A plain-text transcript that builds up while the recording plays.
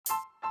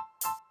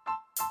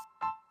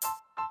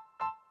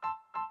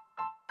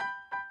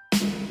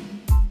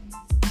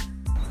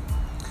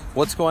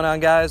What's going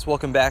on, guys?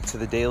 Welcome back to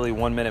the Daily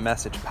 1 Minute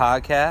Message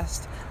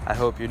podcast. I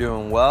hope you're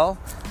doing well.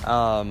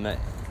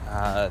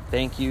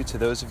 Thank you to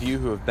those of you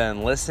who have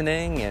been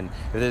listening, and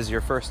if this is your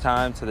first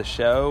time to the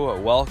show,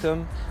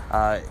 welcome.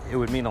 It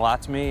would mean a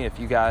lot to me if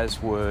you guys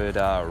would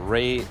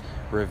rate,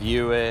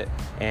 review it,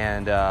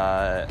 and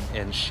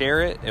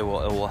share it. It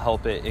will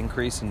help it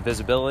increase in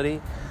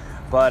visibility.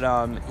 But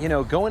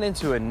going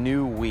into a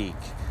new week,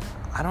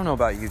 I don't know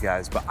about you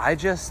guys, but I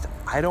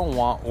don't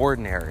want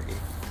ordinary.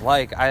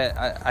 Like,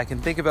 I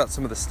can think about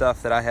some of the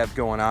stuff that I have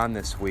going on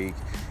this week,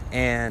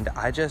 and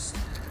I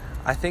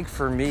think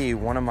for me,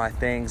 one of my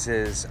things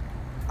is,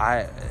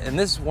 and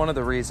this is one of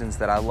the reasons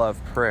that I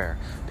love prayer,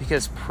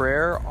 because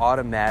prayer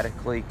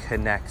automatically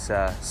connects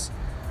us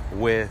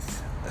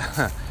with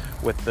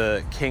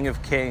the King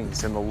of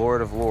Kings and the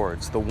Lord of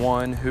Lords, the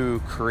one who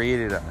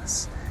created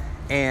us.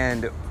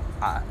 And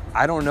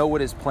I don't know what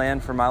his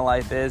plan for my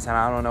life is, and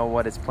I don't know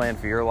what his plan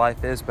for your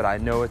life is, but I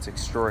know it's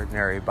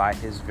extraordinary by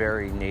his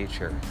very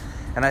nature.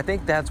 And I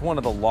think that's one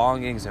of the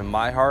longings in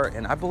my heart,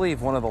 and I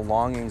believe one of the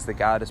longings that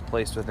God has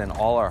placed within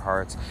all our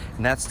hearts,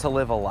 and that's to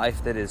live a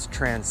life that is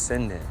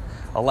transcendent,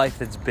 a life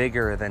that's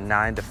bigger than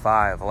 9 to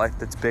 5, a life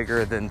that's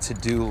bigger than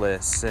to-do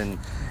lists and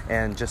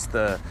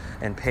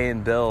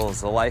paying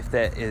bills, a life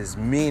that is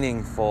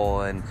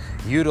meaningful and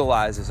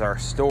utilizes our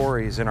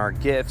stories and our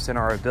gifts and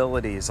our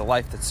abilities, a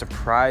life that's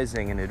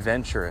surprising and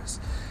adventurous.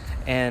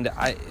 And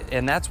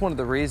that's one of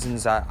the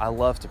reasons I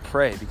love to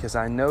pray, because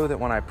I know that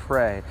when I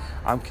pray,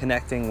 I'm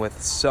connecting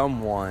with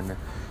someone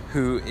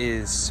who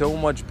is so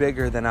much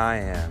bigger than I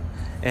am.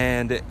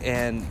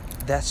 And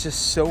that's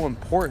just so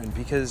important,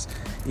 because,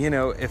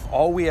 if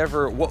all we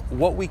ever,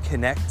 what we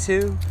connect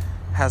to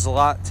has a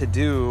lot to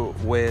do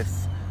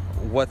with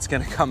what's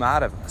going to come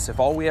out of us. If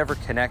all we ever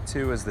connect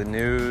to is the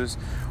news,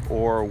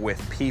 or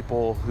with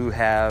people who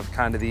have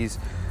kind of these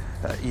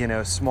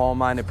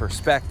small-minded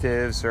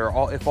perspectives,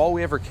 or if all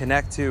we ever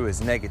connect to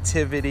is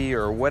negativity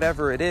or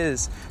whatever it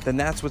is, then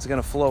that's what's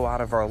going to flow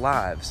out of our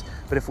lives.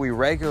 But if we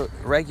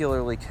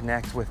regularly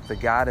connect with the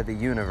God of the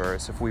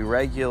universe, if we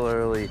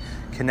regularly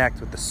connect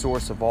with the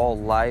source of all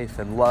life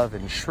and love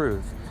and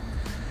truth,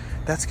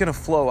 that's going to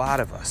flow out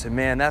of us. And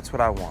man, that's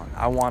what I want.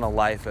 I want a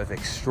life of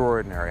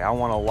extraordinary. I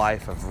want a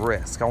life of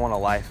risk. I want a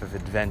life of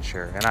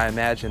adventure. And I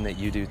imagine that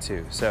you do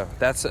too. So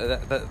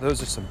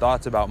those are some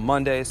thoughts about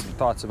Monday, some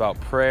thoughts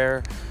about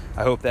prayer.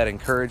 I hope that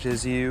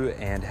encourages you,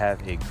 and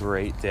have a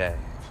great day.